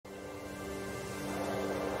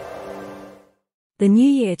The new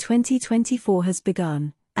year 2024 has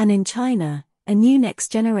begun, and in China, a new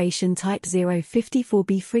next-generation Type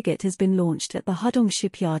 054B frigate has been launched at the Hudong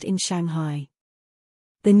Shipyard in Shanghai.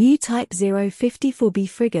 The new Type 054B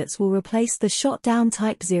frigates will replace the shot-down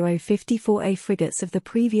Type 054A frigates of the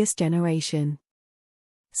previous generation.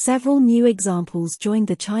 Several new examples joined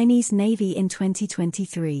the Chinese Navy in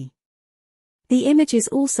 2023. The images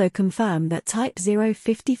also confirm that Type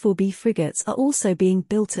 054B frigates are also being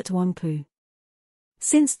built at Huangpu.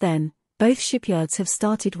 Since then, both shipyards have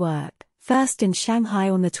started work, first in Shanghai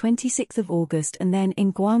on the 26th of August and then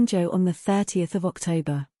in Guangzhou on the 30th of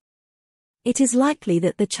October. It is likely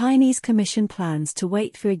that the Chinese Commission plans to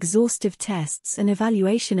wait for exhaustive tests and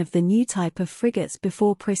evaluation of the new type of frigates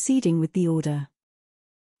before proceeding with the order.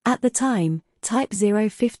 At the time, Type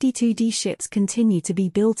 052D ships continue to be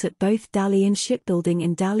built at both Dalian Shipbuilding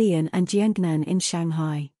in Dalian and Jiangnan in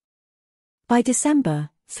Shanghai. By December,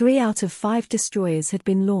 3 out of 5 destroyers had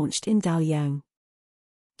been launched in Dalian.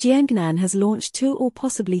 Jiangnan has launched 2 or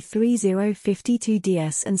possibly 3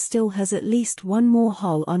 052DS and still has at least one more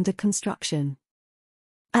hull under construction.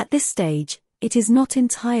 At this stage, it is not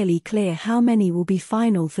entirely clear how many will be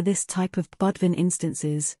final for this type of Budvan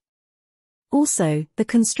instances. Also, the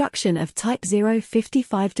construction of Type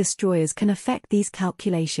 055 destroyers can affect these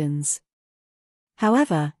calculations.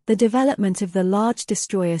 However, the development of the large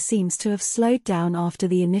destroyer seems to have slowed down after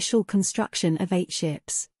the initial construction of 8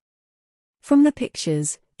 ships. From the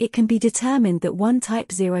pictures, it can be determined that one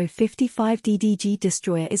Type 055 DDG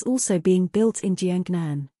destroyer is also being built in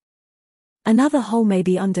Jiangnan. Another hull may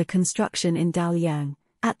be under construction in Dalian,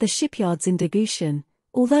 at the shipyards in Degushan,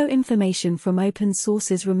 although information from open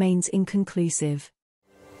sources remains inconclusive.